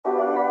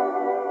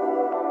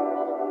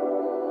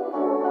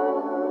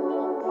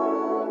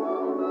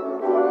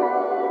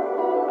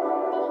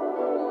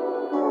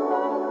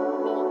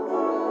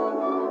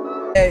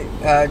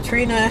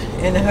Trina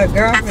and her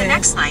girlfriend. At the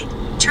next light,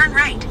 turn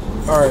right.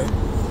 Alright,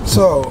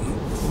 so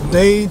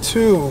day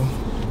 2,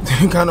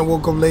 kind of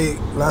woke up late.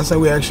 Last night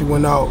we actually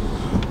went out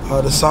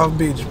to South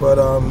Beach, but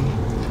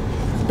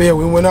yeah,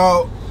 we went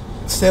out,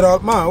 stayed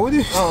out. Man, what do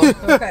you? Oh,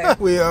 okay.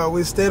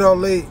 we stayed out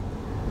late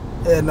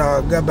and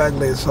got back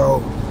late,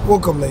 so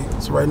woke up late.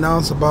 So right now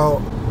it's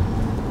about,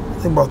 I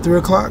think about 3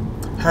 o'clock.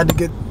 Had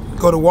to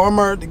go to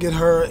Walmart to get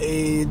her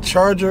a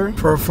charger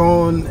for her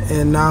phone,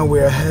 and now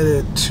we're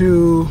headed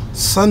to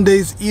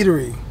Sunday's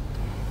Eatery.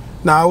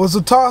 Now it was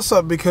a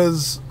toss-up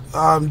because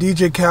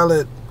DJ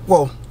Khaled,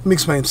 well, let me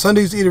explain.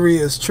 Sunday's Eatery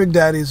is Trick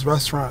Daddy's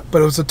restaurant,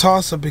 but it was a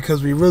toss-up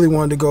because we really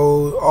wanted to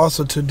go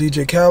also to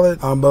DJ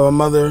Khaled, but my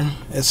mother,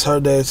 it's her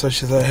day, so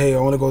she said, hey, I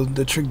want to go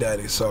to Trick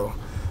Daddy, so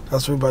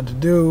that's what we're about to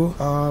do,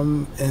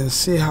 and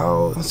see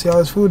how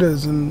his food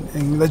is,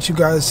 and let you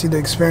guys see the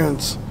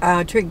experience.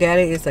 Trick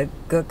Daddy is a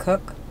good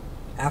cook.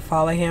 I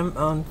follow him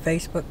on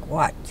Facebook.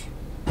 Watch.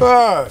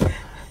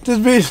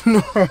 Just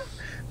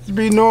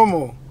be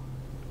normal.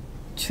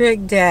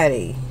 Trick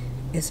Daddy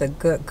is a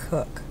good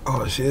cook.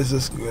 Oh, she is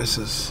this.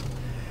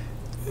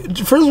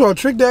 First of all,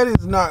 Trick Daddy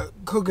is not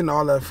cooking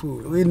all that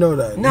food. We know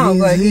that. No,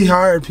 but he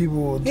hired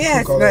people to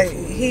cook all that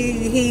food.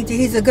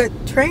 He's a good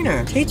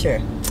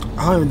teacher.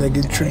 I don't even think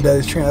it's Trick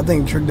Daddy's trainer. I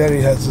think Trick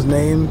Daddy has his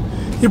name.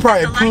 He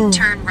probably approved.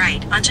 Turn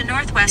right onto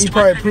Northwest. He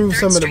probably approved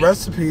some of the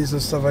recipes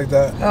and stuff like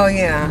that. Oh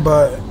yeah.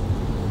 But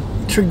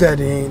Trick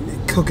Daddy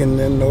ain't cooking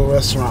in no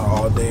restaurant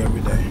all day,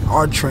 every day.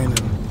 Our training.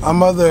 Our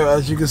mother,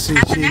 as you can see,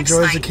 she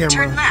enjoys the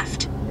camera. Turn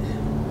left.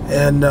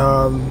 And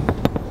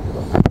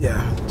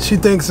yeah, she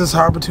thinks it's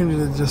her opportunity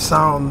to just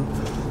sound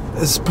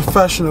as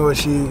professional as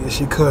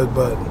she could.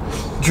 But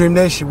Dream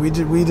Nation, we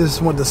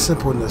just want the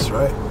simpleness,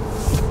 right?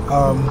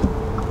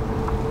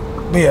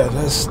 But yeah,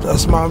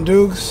 that's Mom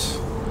Dukes.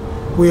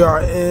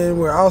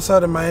 We're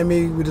outside of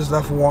Miami. We just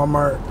left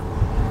Walmart,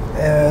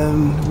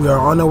 and we are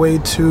on our way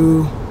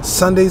to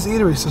Sunday's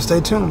Eatery, so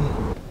stay tuned.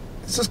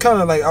 This is kind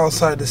of like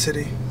outside the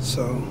city,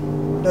 so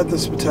nothing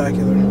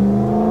spectacular.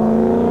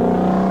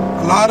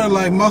 A lot of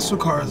like muscle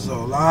cars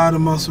though, a lot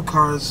of muscle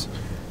cars.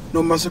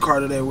 No muscle car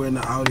today, we're in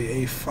the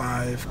Audi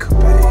A5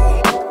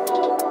 Coupe.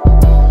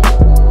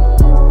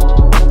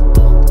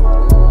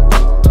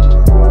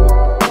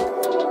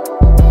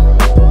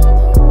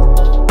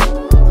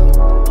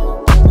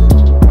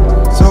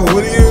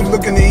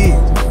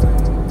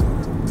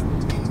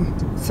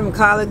 Some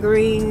collard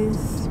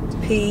greens,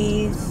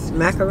 peas,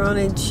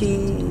 macaroni and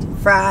cheese,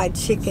 fried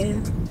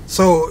chicken.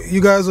 So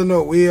you guys will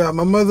know,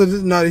 my mother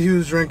is not a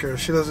huge drinker.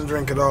 She doesn't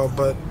drink at all,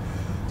 but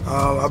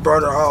I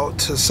brought her out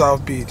to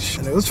South Beach,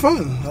 and it was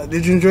fun.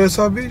 Did you enjoy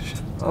South Beach?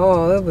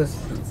 Oh, it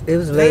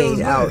was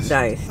laid out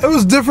nice. It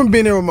was different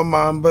being there with my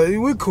mom, but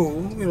we're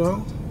cool, you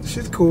know.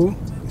 She's cool.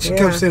 She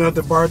kept saying out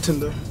the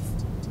bartender.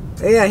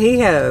 Yeah, he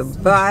had a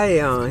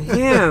body on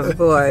him,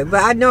 boy.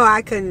 But I know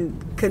I couldn't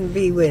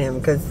be with him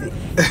because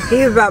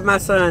he was about my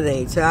son's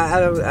age. So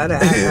I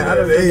don't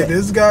hey,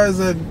 this guy's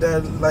that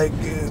like.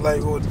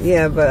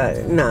 Yeah,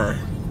 but nah.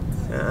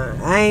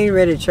 I ain't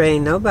ready to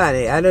train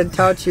nobody. I done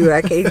taught you.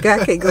 I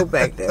can't go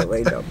back that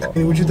way no more.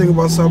 What you think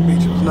about South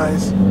Beach? It was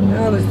nice.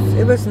 No,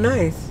 it was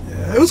nice.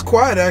 Yeah, it was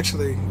quiet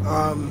actually.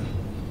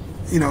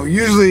 You know,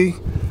 usually,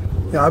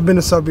 I've been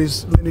to South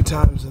Beach many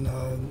times, and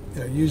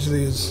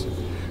usually it's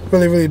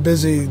really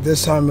busy.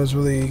 This time is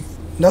really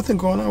nothing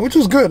going on, which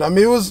was good. I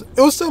mean, it was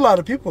still a lot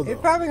of people though.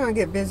 It's probably gonna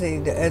get busy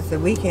as the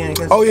weekend.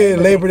 Oh yeah,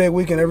 Labor Day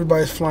weekend.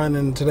 Everybody's flying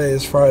in. Today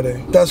is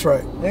Friday. That's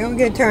right. They're gonna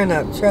get turned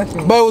up, trust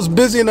me. But it was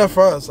busy enough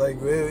for us.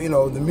 Like, you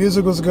know, the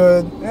music was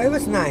good. It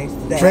was nice.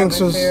 The Drinks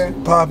atmosphere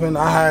was popping.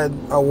 I had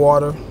a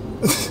water.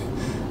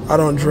 I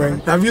don't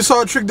drink. Now, if you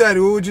saw Trick Daddy,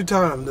 what would you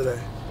tell him today?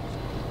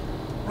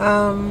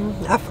 I'm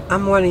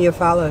one of your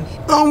followers.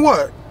 On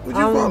what? Would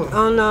you follow?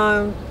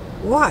 On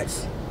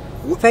Watch.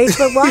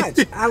 Facebook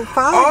Watch. I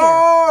follow him.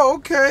 Oh,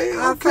 okay.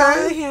 I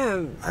follow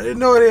him. I didn't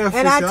know they had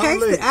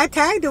Facebook. And I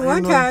tagged him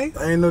one time.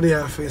 I didn't know they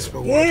had Facebook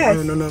Watch. Yes. I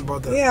didn't know nothing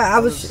about that.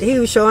 Yeah, he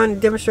was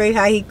demonstrate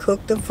how he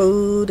cooked the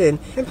food, and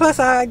plus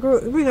I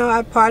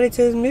partied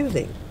to his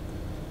music.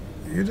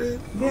 You did?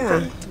 Yeah,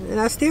 okay. And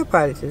I still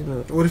party to his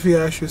music. What if he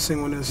asked you to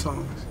sing one of his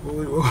songs?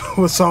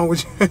 What song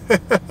would you?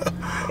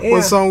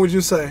 What song would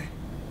you say?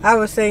 I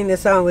was singing the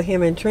song with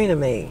him and Trina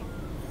made.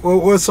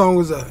 What song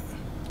was that?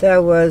 That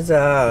was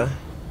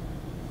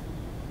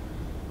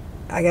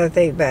I gotta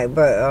think back,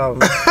 but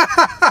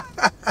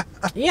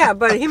yeah,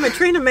 but him and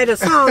Trina made a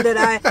song that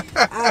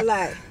I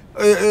like.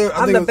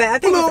 I'm the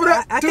bad.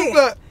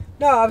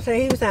 No, I'm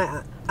saying he was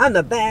saying I'm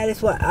the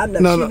baddest one.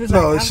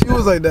 No, she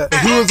was like that.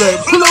 He was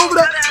like, pull over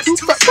that.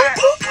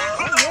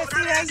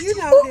 You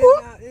know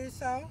this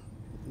song.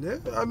 Yeah,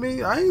 I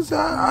mean, I ain't say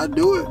I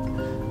do it.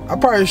 I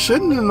probably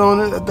shouldn't have known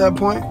it at that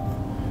point,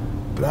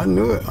 but I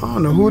knew it. I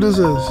don't know who this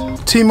is.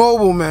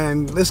 T-Mobile,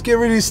 man. Let's get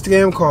rid of these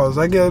scam calls.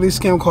 I get these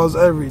scam calls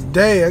every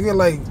day. I get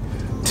like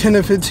 10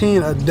 to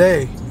 15 a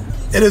day.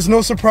 It is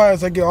no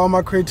surprise I get all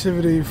my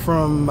creativity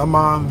from my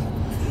mom.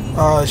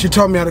 She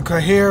taught me how to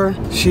cut hair.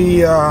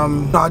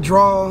 I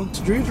draw.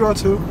 Do you draw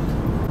too?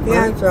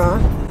 Yeah, I draw.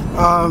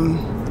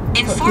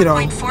 In you know,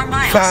 4.4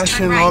 miles, fashion,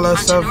 turn right all that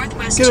onto stuff.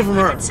 Northwest Get it from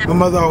her. 207. My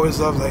mother always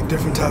loved like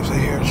different types of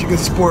hair. She could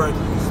sport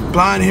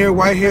blonde hair,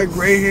 white hair,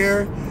 gray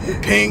hair,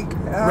 pink,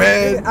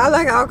 red. I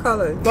like all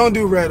colors. Don't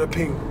do red or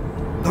pink.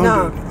 Don't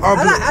No, do it. Or I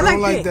blue. like, I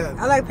don't like pink. that.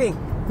 I like pink.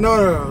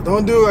 No.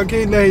 Don't do it. I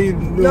can't let you do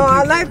No, I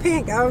pink. like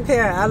pink. I don't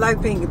care. I like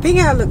pink. Pink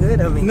hair look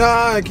good on me.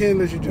 Nah, I can't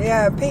let you do it.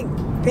 Yeah, pink.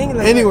 Pink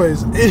look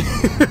Anyways,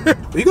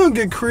 you're gonna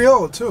get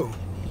Creole too.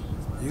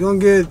 You're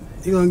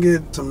gonna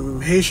get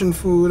some Haitian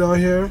food out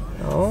here.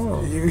 good.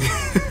 Oh.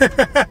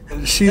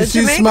 She's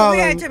Jamaica, smiling.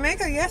 we had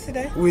Jamaica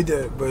yesterday. We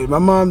did, but my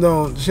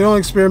mom she don't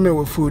experiment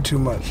with food too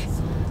much.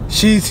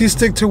 She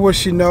stick to what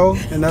she know,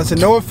 and that's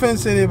no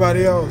offense to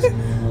anybody else,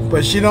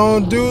 but she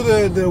don't do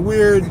the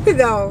weird.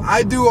 No.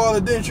 I do all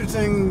the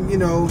interesting,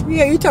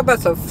 Yeah, you talk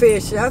about some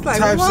fish. I was like,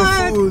 types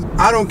what? of food.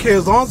 I don't care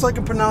as long as I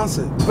can pronounce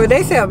it. But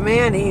they say a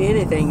man eat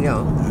anything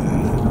though.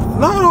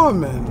 Not all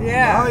men.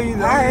 Yeah, I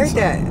heard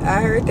that.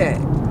 I heard that.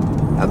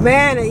 A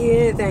man will eat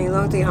anything as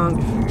long as he's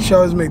hungry. She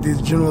always make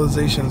these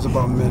generalizations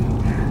about men.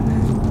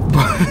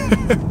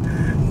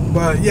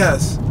 But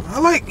yes, I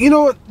like,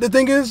 what the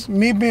thing is,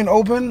 me being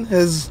open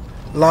has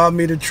allowed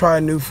me to try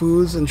new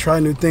foods and try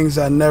new things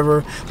I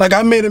never, like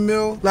I made a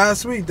meal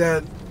last week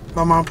that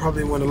my mom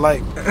probably wouldn't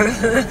like.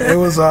 It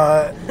was,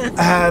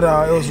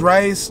 it was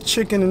rice,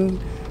 chicken,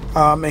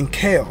 and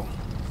kale.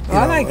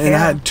 I like kale. And it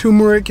had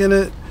turmeric in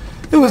it.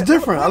 It was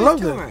different. I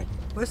loved it.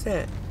 What's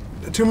that?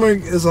 The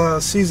turmeric is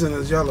seasoned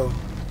as yellow.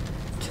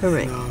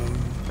 Turmeric.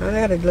 And,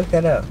 I gotta look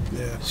that up.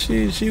 yeah,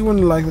 she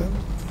wouldn't like that.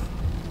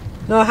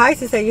 No,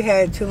 Heisey said you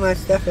had too much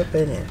stuff up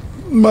in there.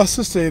 My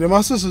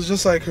sister's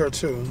just like her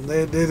too.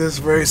 They're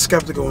just very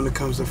skeptical when it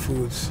comes to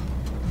foods.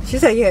 She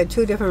said you had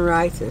 2 different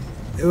rices.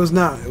 It was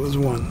not. It was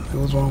one. It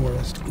was one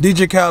rice.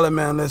 DJ Khaled,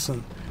 man,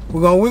 listen.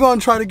 We're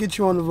gonna try to get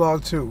you on the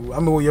vlog too. I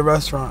mean, with your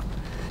restaurant.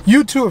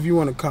 You too, if you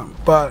want to come.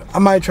 But I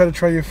might try to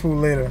try your food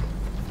later.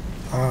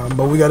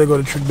 But we gotta go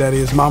to Trick Daddy.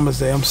 It's Mama's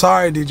Day. I'm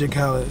sorry, DJ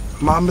Khaled.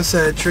 Mama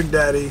said Trick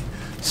Daddy,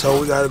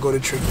 so we gotta go to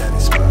Trick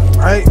Daddy's spot,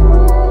 right?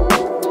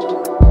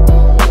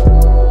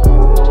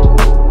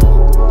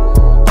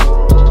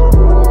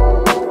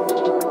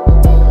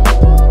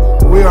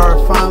 We are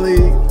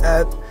finally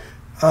at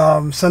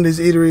Sunday's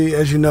Eatery.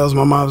 As you know,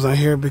 my mom's not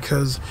here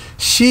because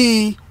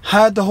she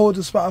had to hold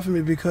the spot for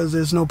me because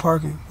there's no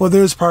parking. Well,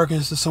 there's parking.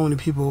 It's just so many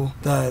people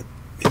that,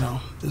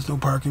 there's no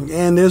parking.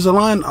 And there's a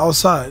line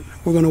outside.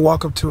 We're going to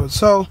walk up to it.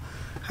 So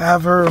I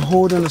have her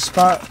holding the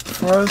spot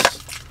for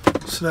us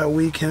so that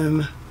we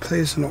can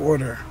place an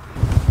order.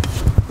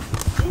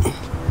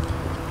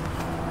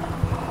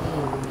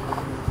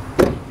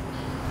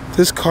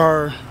 This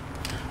car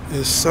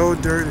is so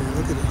dirty.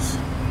 Look at this.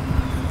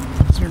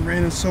 It's been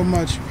raining so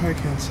much. You probably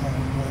can't tell,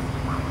 but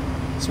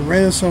it's been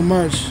raining so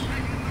much.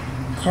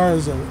 The car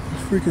is a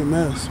freaking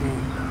mess, man.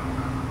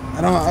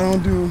 I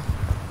don't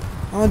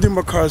do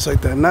my cars like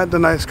that. Not the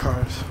nice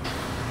cars.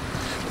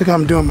 Look how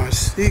I'm doing my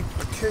seat,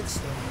 my kicks.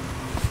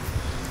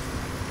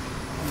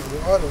 On the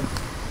water. You know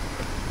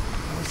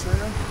what I'm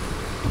saying?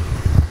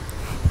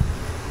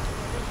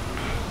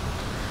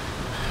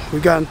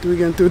 We're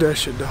getting through that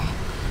shit though.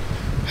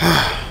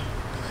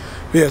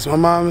 Yes, my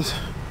mom's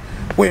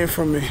waiting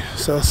for me,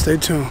 so stay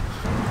tuned.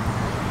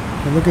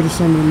 But look at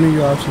some of the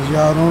menu options.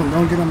 Y'all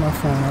don't get on my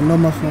phone. I know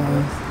my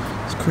phone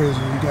is crazy.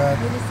 You got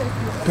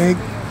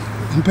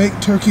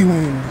baked turkey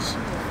wings,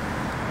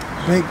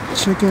 baked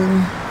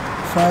chicken,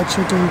 fried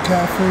chicken,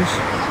 catfish,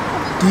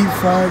 deep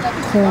fried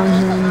corn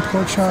ham,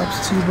 pork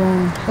chops,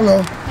 T-bone.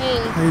 Hello. Hey.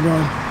 How you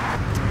doing?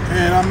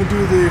 And I'm gonna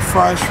do the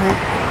fried shrimp.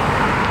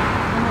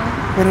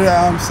 What are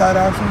the side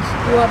options?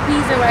 You want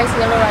peas and rice,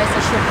 yellow rice,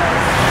 or shrimp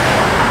rice?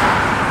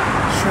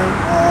 Shrimp,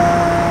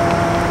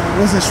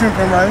 what's it, shrimp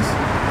and rice?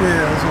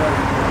 Yeah, that's right.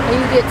 And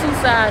you get 2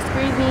 sides,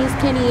 green beans,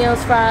 candy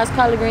yams, fries,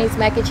 collard greens,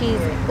 mac and cheese,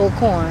 or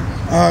corn.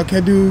 Can I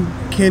do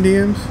candy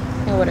yams?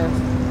 And what else?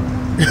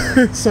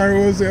 Sorry,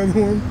 what was the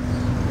other one?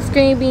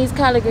 Green beans,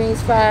 collard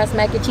greens, fries,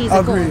 mac and cheese,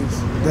 and corn. Greens.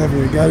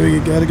 Definitely.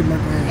 Gotta get my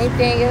greens.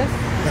 Anything else?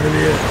 Gotta be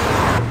it.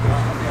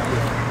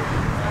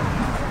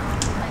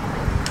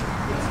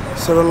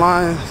 So the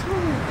line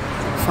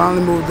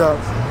finally moved up.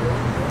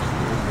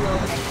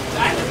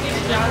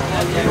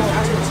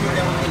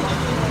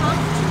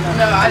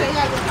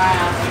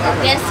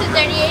 Yes,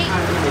 238.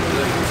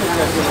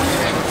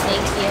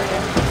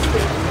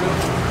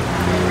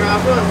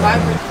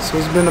 So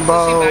it's been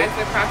about,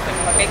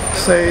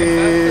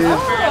 say,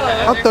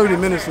 about 30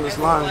 minutes in this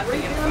line.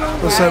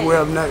 Looks like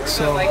we're up next,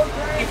 so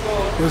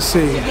we'll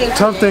see.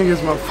 Tough thing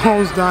is my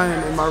phone's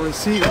dying and my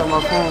receipt on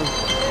my phone.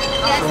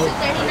 So,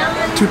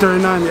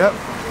 239, yep.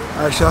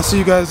 Alright, I'll see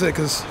you guys there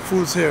because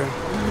food's here.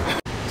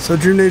 So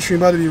Dream Nation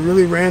about to be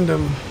really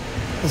random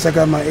as I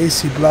got my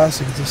AC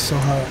blasting because it's so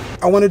hot.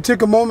 I want to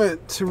take a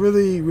moment to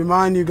really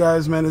remind you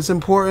guys, man, it's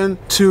important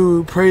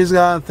to praise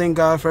God and thank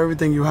God for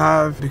everything you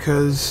have,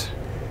 because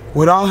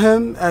without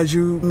Him, as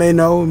you may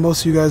know,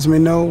 most of you guys may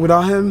know,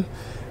 without Him,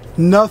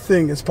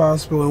 nothing is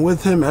possible, and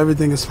with Him,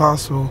 everything is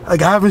possible.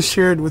 Like, I haven't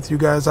shared with you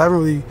guys, I haven't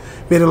really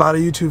made a lot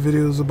of YouTube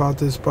videos about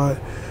this, but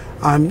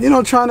I'm,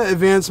 trying to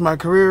advance my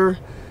career,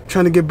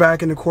 trying to get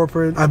back into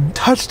corporate. I've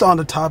touched on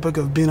the topic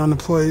of being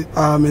unemployed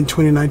in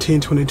 2019,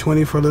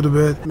 2020 for a little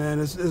bit. Man,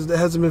 it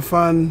hasn't been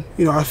fun.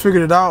 You know, I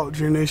figured it out,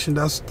 Dream Nation.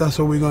 That's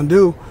what we're gonna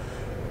do.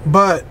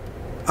 But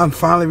I'm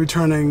finally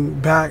returning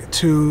back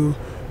to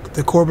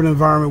the corporate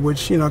environment,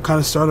 which, you know, kind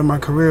of started my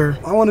career.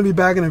 I want to be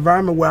back in an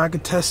environment where I can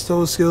test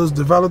those skills,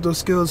 develop those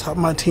skills, help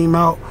my team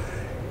out,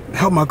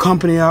 help my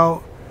company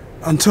out,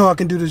 until I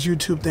can do this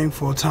YouTube thing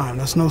full time.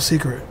 That's no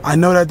secret. I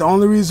know that the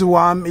only reason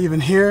why I'm even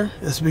here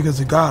is because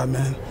of God,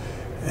 man.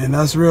 And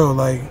that's real.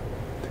 Like,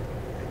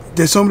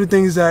 there's so many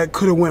things that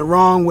could have went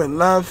wrong, went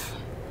left.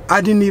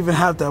 I didn't even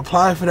have to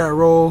apply for that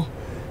role,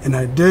 and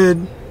I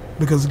did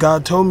because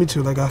God told me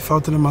to. Like, I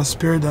felt it in my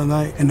spirit that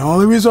night. And the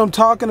only reason I'm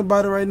talking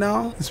about it right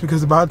now is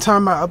because by the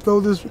time I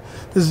upload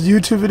this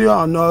YouTube video,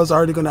 I know it's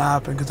already gonna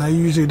happen, because I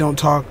usually don't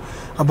talk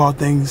about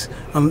things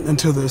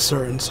until they're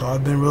certain. So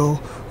I've been real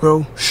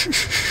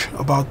shh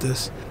about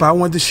this. But I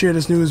wanted to share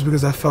this news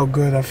because I felt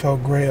good, I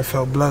felt great, I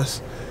felt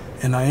blessed.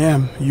 And I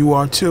am. You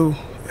are too.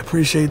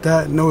 Appreciate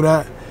that, know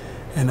that.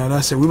 And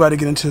that's it. We about to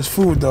get into this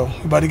food though.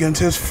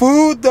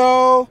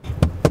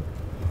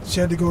 She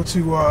had to go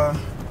to,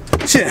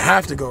 she didn't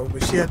have to go,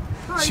 but she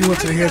went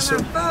to the hair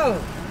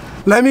salon.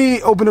 Let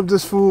me open up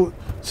this food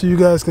so you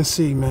guys can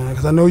see, man,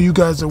 because I know you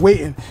guys are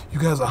waiting. You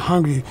guys are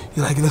hungry.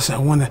 You're like, listen, I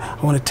want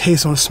to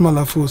taste, I want to smell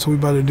that food, so we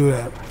about to do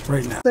that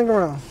right now. Think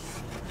around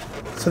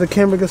so the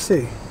camera can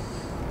see.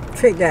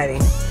 Trick Daddy.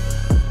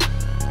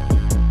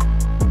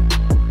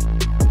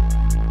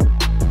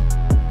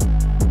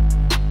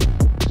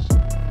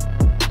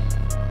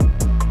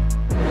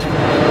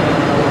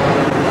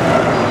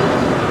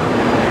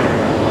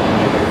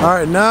 All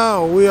right,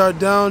 now we are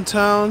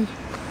downtown. You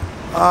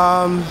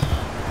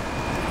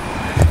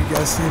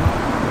guys see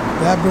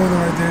that building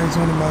right there is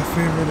one of my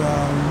favorite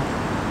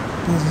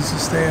buildings to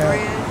stay at.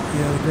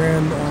 Yeah, the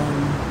Grand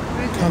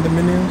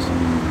condominiums.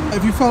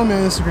 If you follow me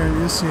on Instagram,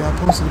 you'll see I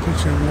posted a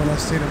picture of when I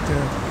stayed up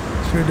there.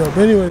 It's pretty dope.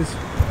 But anyways,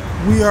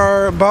 we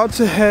are about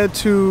to head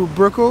to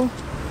Brickell,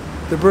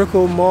 the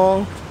Brickell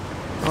Mall.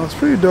 It's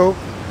pretty dope.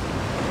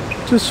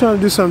 Just trying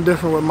to do something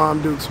different with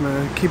Mom Dukes,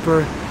 man. Keep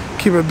her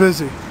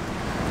busy.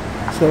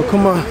 So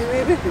come on.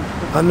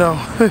 I know.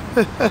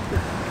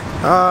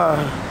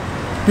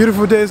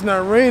 Beautiful day, it's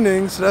not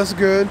raining, so that's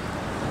good.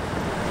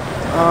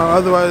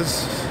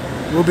 Otherwise,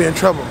 we'll be in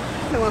trouble.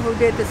 The one who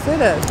did the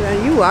sit-ups,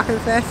 and you walking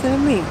faster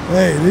than me.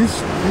 Hey, these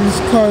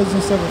cars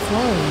and stuff are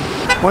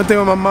flying. One thing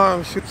with my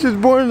mom, she's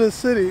born in the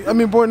city. I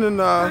mean, born in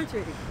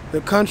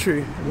the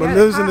country, but Yeah,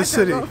 lives in the cars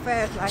don't city. go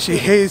fast like She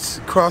this. hates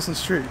crossing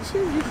streets.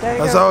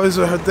 That's go. always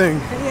her thing.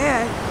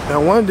 Yeah. And I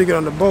wanted to get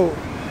on the boat,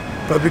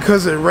 but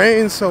because it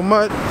rained so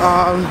much,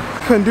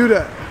 couldn't do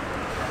that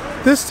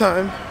this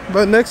time.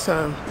 But next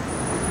time,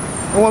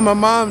 I want my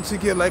mom to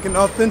get like an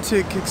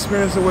authentic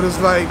experience of what it's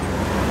like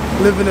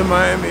living in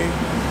Miami.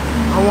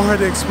 I want her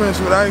to experience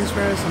what I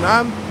experienced,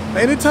 and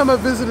anytime I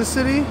visit a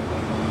city,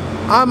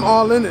 I'm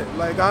all in it.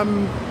 Like I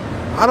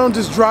don't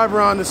just drive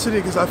around the city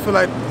because I feel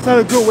like it's not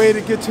a good way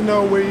to get to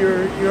know where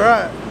you're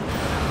at.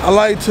 I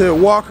like to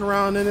walk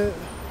around in it.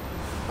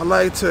 I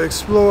like to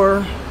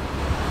explore.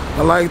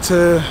 I like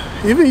to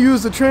even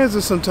use the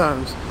transit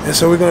sometimes. And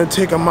so we're gonna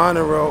take a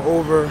monorail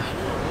over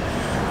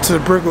to the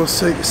Brickell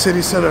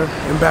City Center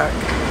and back.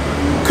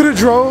 Could have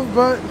drove,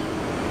 but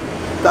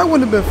that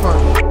wouldn't have been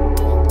fun.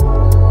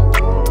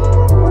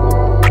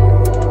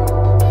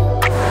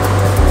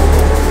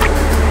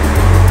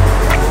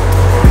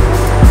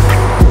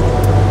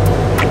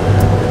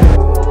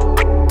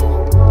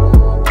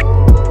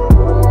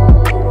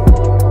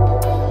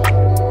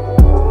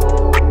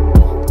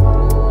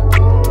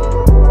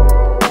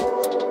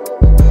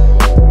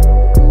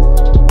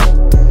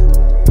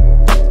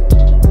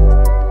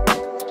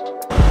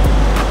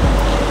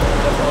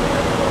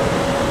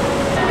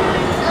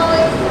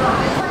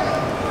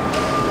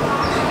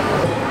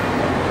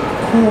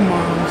 Cool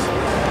moms.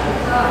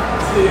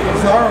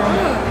 Zara.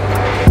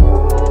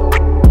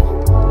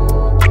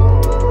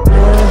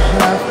 You're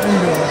half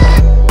indoor.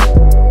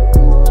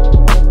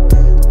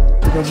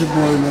 Look at your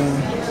boy, man.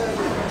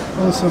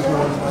 Real simple,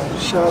 man.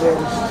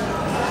 Shadows.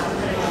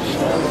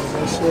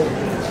 That's it.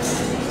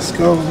 Let's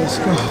go.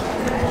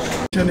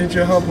 I need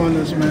your help on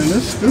this, man.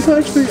 This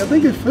actually, I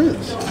think it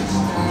fits.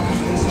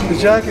 The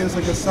jacket is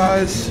like a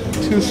size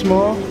too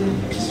small.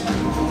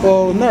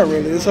 Well, not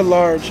really. It's a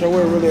large. I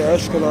wear really an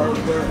extra large,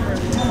 but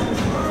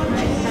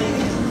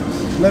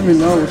let me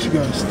know what you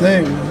guys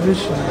think. I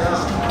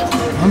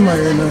might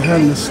end up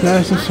having to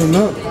snatch this one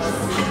up.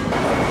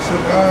 So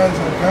guys,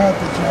 I got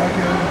the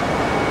jacket.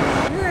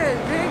 Good,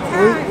 big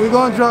time. We're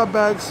gonna drop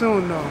bags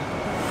soon, though.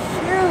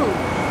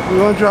 Shoot. We're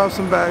gonna drop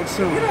some bags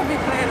soon. You don't be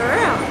playing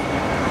around.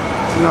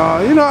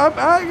 No, you know,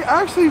 I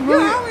actually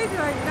really, You always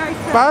like nice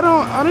stuff. but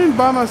I didn't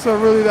buy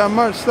myself really that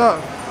much stuff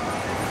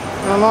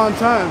in a long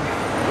time.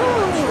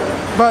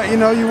 Ooh. But you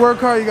know, you work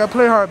hard, you gotta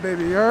play hard,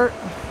 baby. You heard?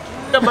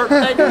 The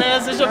birthday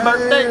dance, it's your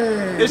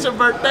birthday. It's your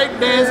birthday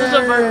dance, it's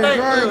your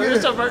birthday.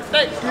 It's your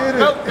birthday.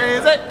 Go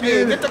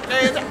crazy, get the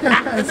crazy.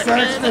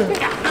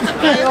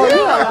 Oh,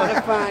 you a lot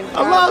of fun.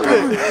 I love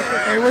it.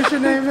 Hey, what's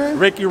your name, man?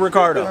 Ricky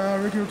Ricardo.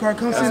 Ricky Ricardo,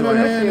 come see my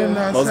man. And,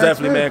 Most Saks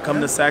definitely, Fifth. man.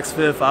 Come to Saks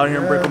Fifth out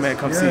here in Brickell, man.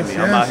 Come see me.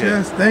 I'm out here.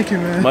 Yes, thank you,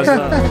 man. Much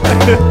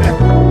love.